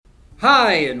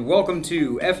Hi, and welcome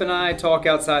to F&I Talk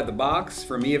Outside the Box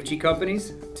from EFG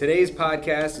Companies. Today's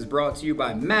podcast is brought to you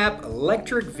by MAP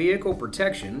Electric Vehicle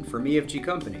Protection from EFG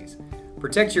Companies.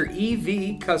 Protect your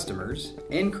EV customers,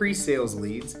 increase sales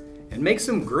leads, and make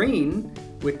some green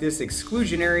with this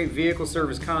exclusionary vehicle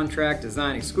service contract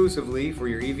designed exclusively for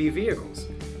your EV vehicles.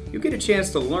 You'll get a chance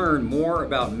to learn more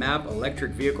about MAP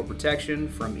Electric Vehicle Protection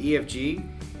from EFG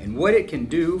and what it can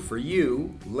do for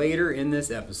you later in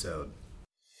this episode.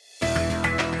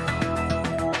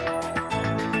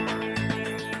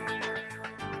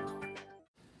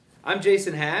 I'm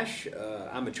Jason Hash.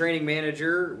 I'm a training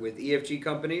manager with EFG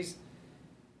Companies.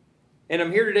 And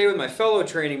I'm here today with my fellow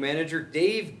training manager,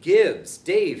 Dave Gibbs.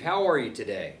 Dave, how are you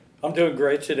today? I'm doing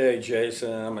great today,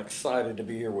 Jason. I'm excited to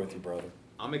be here with you, brother.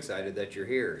 I'm excited that you're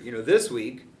here. This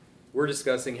week, we're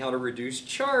discussing how to reduce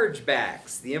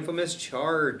chargebacks, the infamous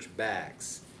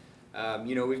chargebacks.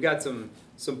 We've got some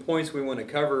points we want to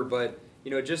cover, but,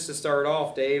 just to start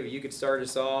off, Dave, you could start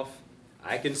us off.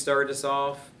 I can start us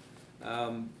off.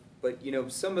 But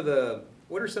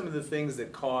what are some of the things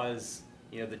that cause,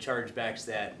 the chargebacks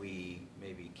that we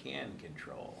maybe can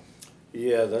control?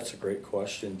 Yeah, that's a great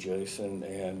question, Jason.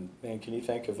 And man, can you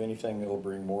think of anything that'll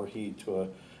bring more heat to a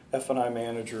F&I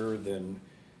manager than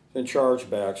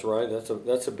chargebacks, right?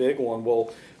 That's a big one.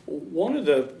 Well, one of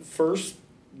the first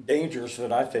dangers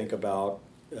that I think about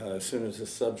as soon as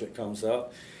this subject comes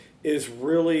up is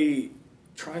really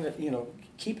trying to,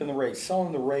 keeping the rate,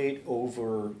 selling the rate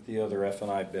over the other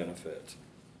F&I benefits.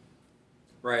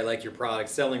 Right, like your product,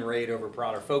 selling rate over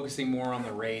product, focusing more on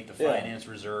the rate, the finance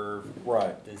reserve,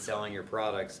 right, than selling your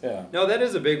products. Yeah. No, that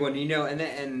is a big one,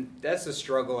 and that's a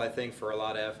struggle, I think, for a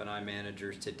lot of F&I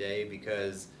managers today,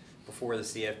 because before the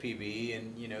CFPB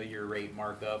and, your rate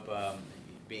markup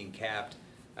being capped,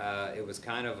 it was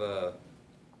kind of a,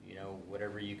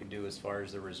 whatever you can do as far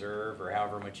as the reserve or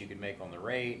however much you could make on the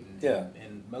rate.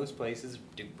 And most places,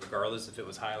 regardless if it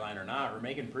was Highline or not, were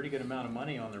making a pretty good amount of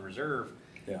money on the reserve.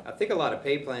 Yeah. I think a lot of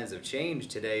pay plans have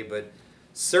changed today, but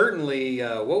certainly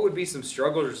what would be some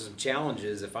struggles or some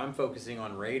challenges if I'm focusing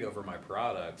on rate over my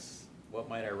products? What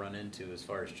might I run into as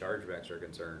far as chargebacks are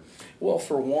concerned? Well,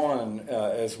 for one,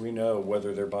 as we know,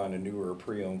 whether they're buying a new or a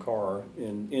pre-owned car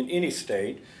in any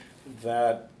state,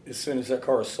 that as soon as that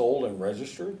car is sold and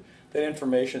registered, that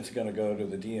information is going to go to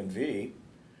the DMV,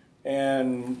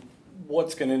 and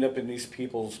what's going to end up in these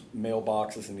people's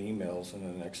mailboxes and emails in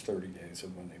the next 30 days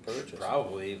of when they purchase.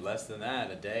 Probably less than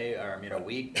that, a day, or a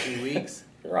week, 2 weeks.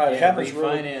 Right, it happens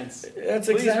refinance. Really, that's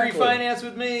Please exactly. refinance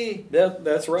with me.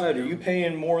 That's right. Are you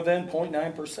paying more than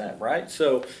 0.9%, right?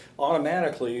 So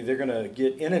automatically they're going to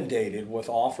get inundated with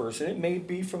offers, and it may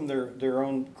be from their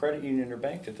own credit union or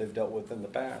bank that they've dealt with in the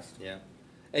past. Yeah.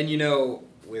 And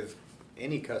with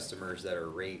any customers that are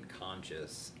rate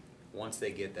conscious, once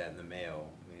they get that in the mail,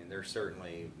 they're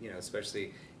certainly,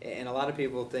 especially, and a lot of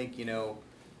people think,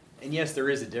 and yes, there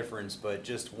is a difference, but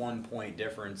just 1 point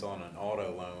difference on an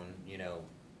auto loan,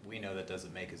 we know that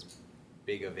doesn't make as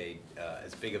big of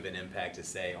an impact as,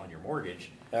 say, on your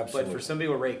mortgage. Absolutely. But for some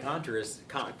people rate conscious,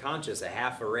 a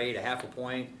half a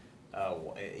point,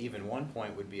 even 1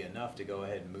 point would be enough to go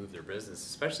ahead and move their business,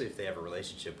 especially if they have a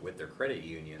relationship with their credit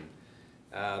union.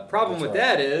 Problem with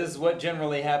that is what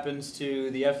generally happens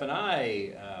to the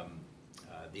F&I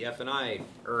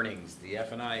earnings, the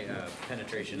F&I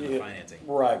penetration of the financing.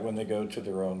 Right, when they go to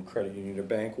their own credit union or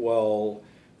bank, well,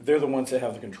 they're the ones that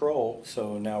have the control,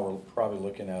 so now we're probably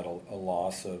looking at a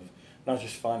loss of not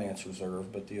just finance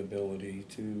reserve, but the ability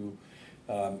to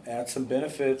add some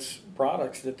benefits,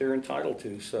 products that they're entitled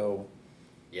to. So,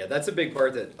 yeah, that's a big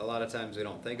part that a lot of times we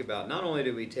don't think about. Not only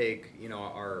do we take,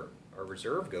 our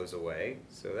reserve goes away,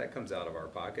 so that comes out of our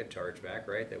pocket, chargeback,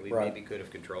 right, that we maybe could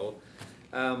have controlled.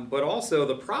 But also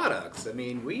the products.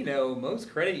 We know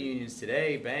most credit unions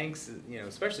today, banks,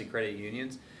 especially credit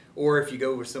unions, or if you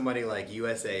go with somebody like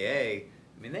USAA,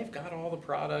 they've got all the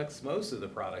products, most of the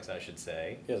products, I should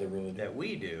say, yeah, they really do. that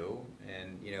we do.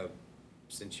 And,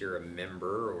 since you're a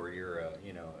member or you're a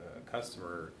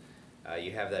customer,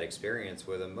 you have that experience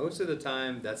with them. Most of the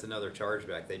time, that's another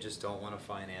chargeback. They just don't want to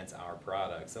finance our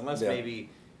products, unless maybe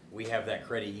we have that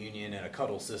credit union and a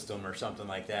cuddle system or something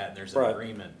like that, and there's an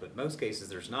agreement. But most cases,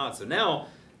 there's not. So now,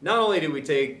 not only do we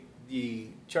take the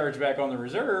chargeback on the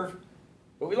reserve,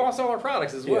 but we lost all our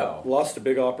products as well. Lost a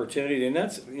big opportunity, and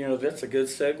that's a good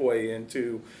segue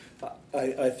into.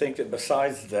 I think that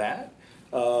besides that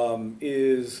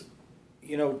is,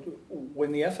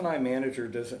 when the F&I manager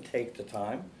doesn't take the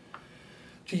time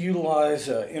to utilize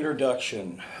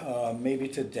introduction, maybe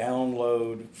to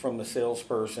download from the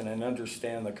salesperson and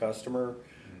understand the customer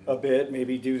a bit,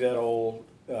 maybe do that old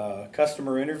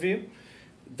customer interview,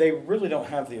 they really don't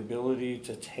have the ability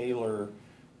to tailor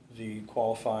the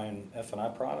qualifying F&I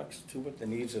products to what the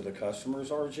needs of the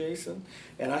customers are, Jason.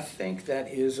 And I think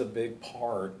that is a big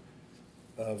part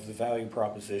of the value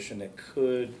proposition that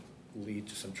could lead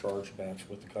to some chargebacks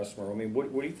with the customer. I mean,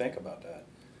 what do you think about that?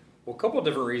 Well, a couple of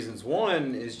different reasons.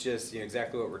 One is just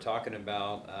exactly what we're talking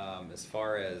about as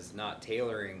far as not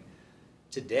tailoring.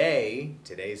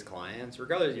 Today's clients,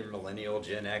 regardless of your millennial,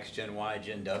 Gen X, Gen Y,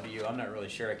 Gen W, I'm not really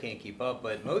sure, I can't keep up,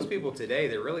 but most people today,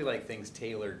 they really like things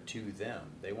tailored to them.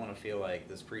 They want to feel like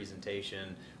this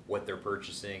presentation, what they're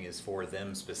purchasing is for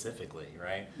them specifically,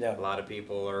 right? Yeah. A lot of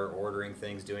people are ordering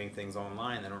things, doing things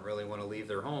online. They don't really want to leave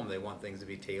their home. They want things to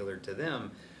be tailored to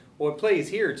them. Well, it plays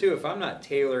here too. If I'm not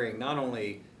tailoring not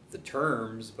only the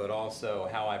terms, but also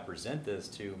how I present this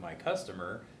to my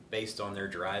customer based on their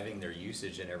driving, their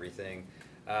usage and everything,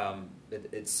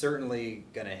 it's certainly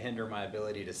going to hinder my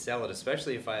ability to sell it,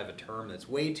 especially if I have a term that's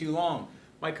way too long.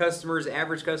 My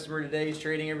average customer today is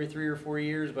trading every 3 or 4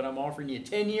 years, but I'm offering you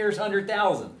 10 years,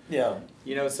 100,000. Yeah.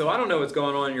 So I don't know what's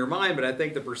going on in your mind, but I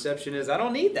think the perception is I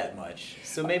don't need that much.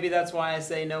 So maybe that's why I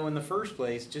say no in the first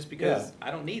place, just because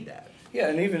I don't need that. Yeah,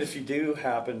 and even if you do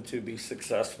happen to be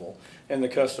successful and the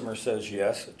customer says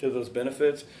yes to those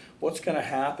benefits, what's going to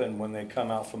happen when they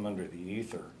come out from under the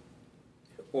ether?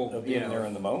 Well, Being there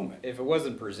in the moment. If it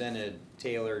wasn't presented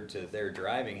tailored to their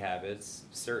driving habits,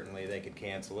 certainly they could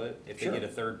cancel it. If Sure. they get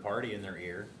a third party in their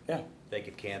ear, Yeah. they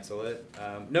could cancel it.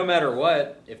 No matter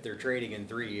what, if they're trading in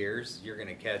 3 years, you're going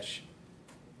to catch,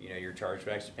 your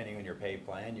chargebacks depending on your pay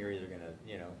plan. You're either going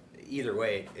to, either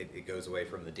way, it goes away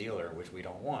from the dealer, which we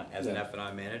don't want. As an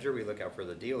F&I manager, we look out for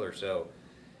the dealer. So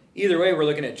either way, we're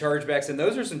looking at chargebacks, and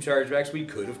those are some chargebacks we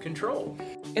could have controlled.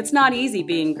 It's not easy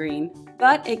being green,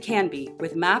 but it can be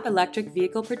with MAP Electric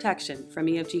Vehicle Protection from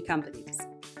EFG Companies.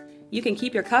 You can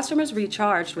keep your customers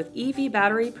recharged with EV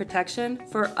battery protection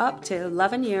for up to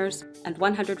 11 years and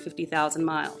 150,000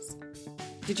 miles.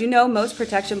 Did you know most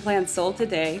protection plans sold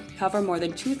today cover more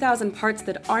than 2,000 parts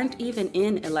that aren't even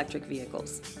in electric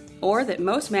vehicles? Or that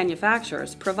most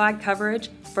manufacturers provide coverage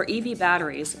for EV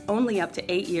batteries only up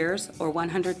to 8 years or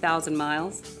 100,000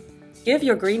 miles? Give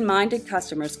your green-minded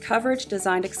customers coverage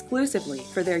designed exclusively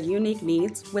for their unique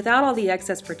needs without all the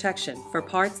excess protection for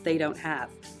parts they don't have.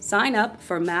 Sign up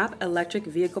for MAP Electric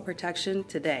Vehicle Protection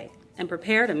today and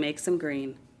prepare to make some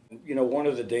green. One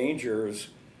of the dangers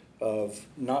of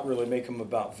not really making them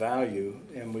about value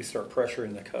and we start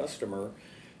pressuring the customer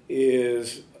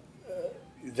is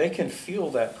they can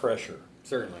feel that pressure.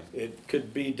 Certainly. It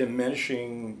could be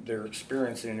diminishing their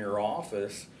experience in your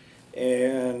office,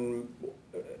 and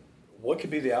what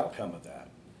could be the outcome of that?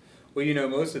 Well,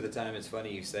 most of the time, it's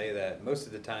funny you say that. Most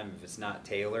of the time, if it's not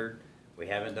tailored, we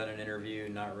haven't done an interview,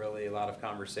 not really a lot of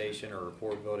conversation or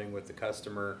rapport building with the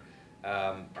customer,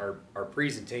 our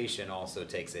presentation also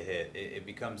takes a hit. It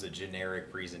becomes a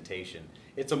generic presentation.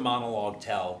 It's a monologue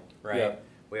tell, right? Yeah.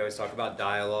 We always talk about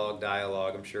dialogue.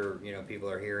 I'm sure, people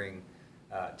are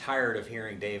tired of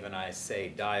hearing Dave and I say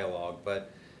dialogue,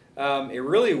 but it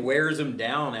really wears them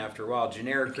down after a while.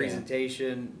 Generic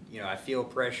presentation, I feel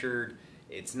pressured.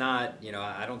 It's not,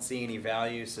 I don't see any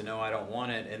value, so no, I don't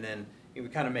want it. And then we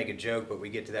kind of make a joke, but we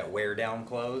get to that wear down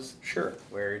close. Sure.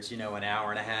 Where it's, an hour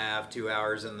and a half, 2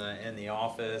 hours in the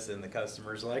office, and the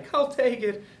customer's like, I'll take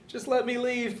it. Just let me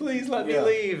leave. Please let me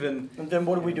leave. And then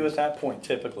what do we do at that point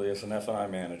typically as an F&I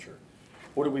manager?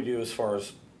 What do we do as far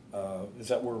as, is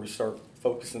that where we start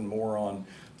focusing more on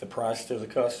the price to the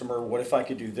customer? What if I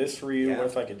could do this for you? Yeah. What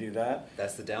if I could do that?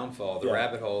 That's the downfall. The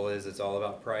rabbit hole is it's all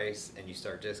about price, and you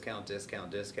start discount.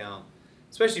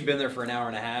 Especially you've been there for an hour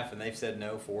and a half, and they've said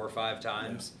no 4 or 5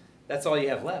 times. That's all you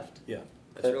have left. Yeah.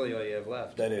 That's really all you have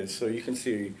left. That is. So you can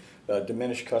see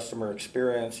diminished customer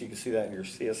experience. You can see that in your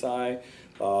CSI.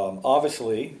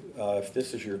 Obviously, if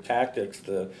this is your tactics,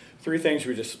 the 3 things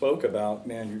we just spoke about,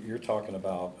 man, you're talking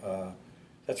about,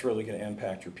 that's really going to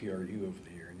impact your PRU over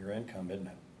the year and your income, isn't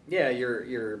it? Yeah,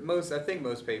 I think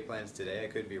most pay plans today, I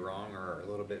could be wrong, are a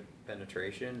little bit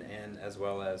penetration and as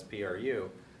well as PRU.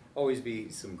 Always be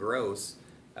some gross,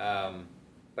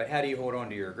 but how do you hold on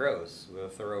to your gross with a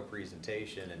thorough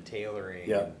presentation and tailoring?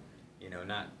 Yeah.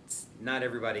 And, not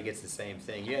everybody gets the same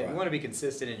thing. You want to be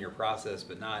consistent in your process,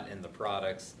 but not in the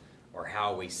products or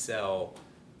how we sell.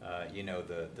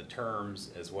 The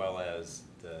terms as well as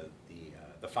the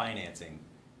financing.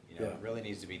 It really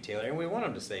needs to be tailored, and we want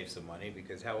them to save some money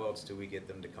because how else do we get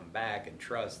them to come back and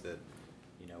trust that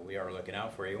we are looking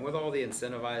out for you? And with all the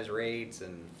incentivized rates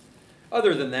and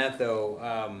other than that,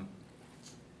 though,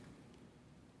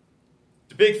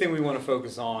 The big thing we want to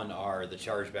focus on are the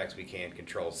chargebacks we can't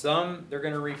control. Some, they're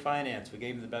going to refinance. We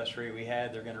gave them the best rate we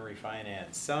had, they're going to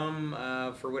refinance. Some,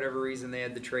 for whatever reason, they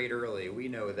had the trade early. We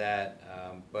know that.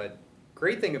 But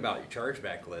great thing about your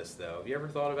chargeback list, though, have you ever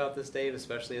thought about this, Dave,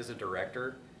 especially as a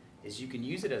director, is you can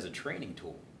use it as a training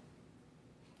tool.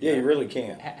 Yeah, you really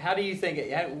can. How do you think,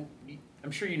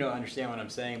 I'm sure you understand what I'm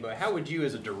saying, but how would you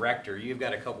as a director, you've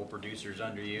got a couple producers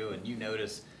under you, and you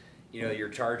notice, your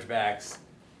chargebacks,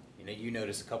 you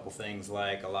notice a couple things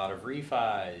like a lot of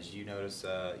refis, you notice,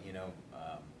 a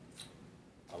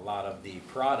lot of the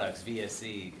products,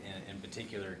 VSC in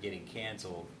particular, getting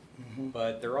canceled. Mm-hmm.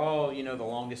 But they're all, the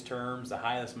longest terms, the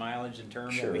highest mileage in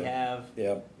term that we have.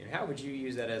 Yep. How would you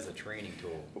use that as a training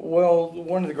tool? Well,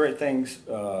 one of the great things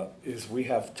is we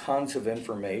have tons of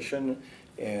information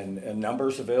and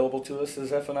numbers available to us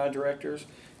as F&I directors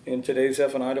in today's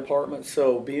F&I department.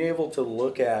 So being able to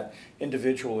look at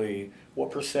individually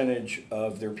what percentage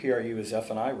of their PRU is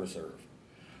F&I reserve.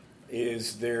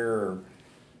 Is there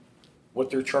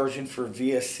what they're charging for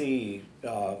VSC,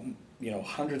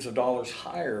 hundreds of dollars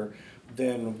higher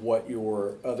than what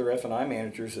your other F&I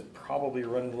managers that probably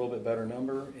run a little bit better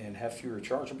number and have fewer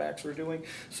chargebacks are doing.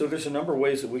 So there's a number of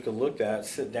ways that we could look at,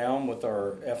 sit down with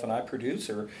our F&I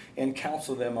producer and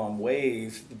counsel them on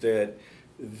ways that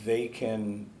they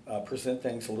can present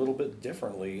things a little bit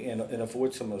differently and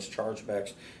avoid some of those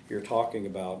chargebacks you're talking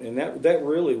about. And that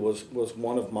really was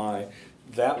one of my,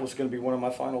 that was going to be one of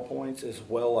my final points, as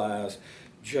well as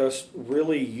just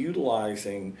really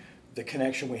utilizing the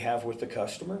connection we have with the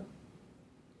customer,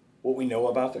 what we know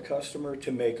about the customer,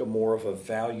 to make a more of a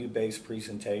value-based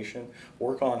presentation,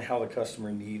 work on how the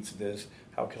customer needs this,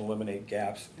 how it can eliminate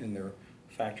gaps in their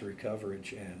factory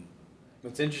coverage. And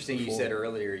what's interesting, you said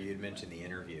earlier, you had mentioned the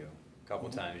interview. A couple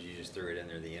times you just threw it in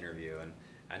there, the interview. And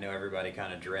I know everybody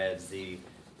kind of dreads the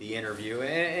interview.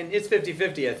 And it's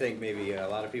 50-50, I think, maybe a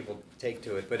lot of people take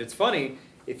to it. But it's funny,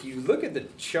 if you look at the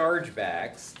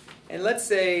chargebacks, and let's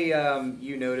say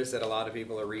you notice that a lot of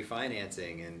people are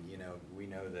refinancing, and we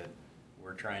know that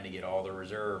we're trying to get all the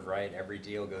reserve, right? Every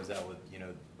deal goes out with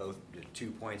both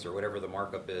 2 points or whatever the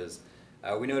markup is.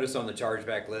 We notice on the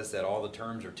chargeback list that all the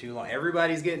terms are too long.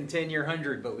 Everybody's getting 10-year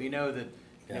 100, but we know that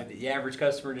the average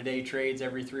customer today trades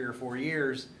every 3 or 4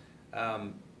 years.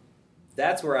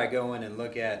 That's where I go in and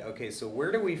look at, okay, so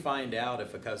where do we find out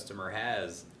if a customer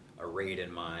has a rate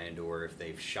in mind, or if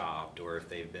they've shopped, or if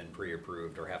they've been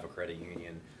pre-approved or have a credit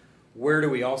union? Where do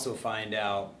we also find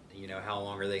out, how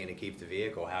long are they going to keep the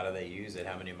vehicle? How do they use it?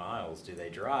 How many miles do they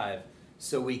drive?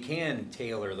 So we can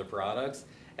tailor the products,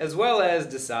 as well as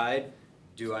decide,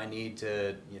 do I need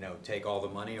to, take all the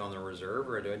money on the reserve,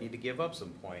 or do I need to give up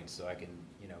some points so I can,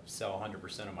 sell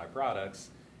 100% of my products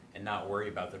and not worry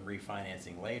about them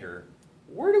refinancing later?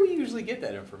 Where do we usually get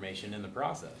that information in the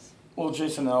process? Well,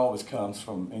 Jason, that always comes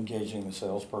from engaging the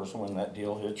salesperson when that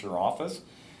deal hits your office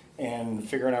and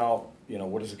figuring out,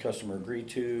 what does the customer agree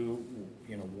to,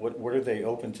 what are they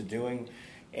open to doing,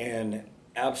 and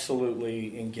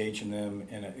absolutely engaging them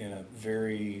in a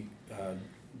very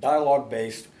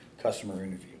dialogue-based customer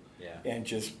interview. Yeah. And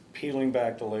just peeling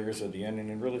back the layers of the onion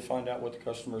and really find out what the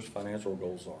customer's financial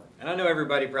goals are. And I know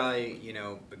everybody probably,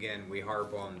 again, we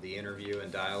harp on the interview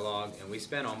and dialogue, and we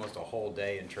spend almost a whole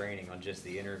day in training on just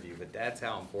the interview, but that's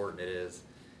how important it is.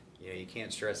 You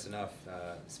can't stress enough,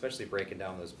 especially breaking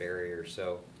down those barriers.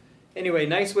 So anyway,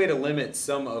 nice way to limit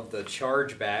some of the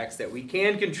chargebacks that we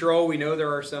can control. We know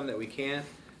there are some that we can't,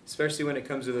 especially when it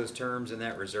comes to those terms and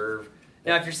that reserve.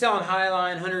 Now, if you're selling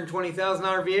Highline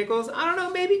 $120,000 vehicles, I don't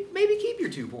know, maybe keep your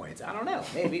 2 points. I don't know.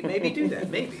 Maybe do that.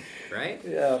 Maybe, right?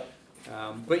 Yeah.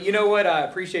 But you know what? I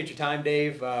appreciate your time,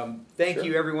 Dave. Thank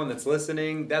you, everyone that's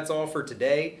listening. That's all for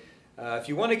today. If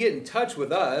you want to get in touch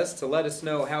with us to let us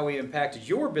know how we impacted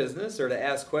your business, or to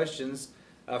ask questions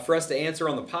for us to answer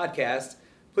on the podcast,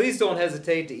 please don't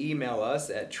hesitate to email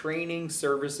us at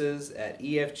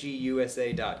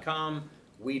trainingservices@efgusa.com.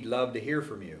 We'd love to hear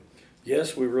from you.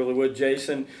 Yes, we really would,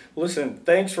 Jason. Listen,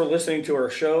 thanks for listening to our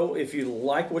show. If you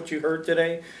like what you heard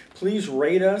today, please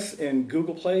rate us in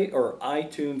Google Play or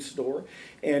iTunes Store.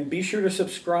 And be sure to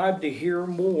subscribe to hear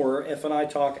more F&I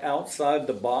talk outside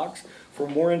the box. For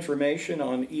more information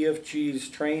on EFG's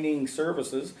training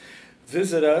services,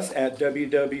 visit us at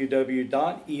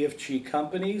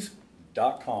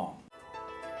www.efgcompanies.com.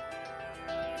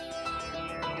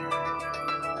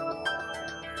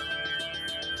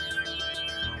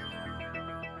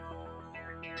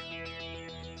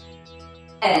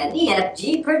 An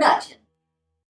EFG production.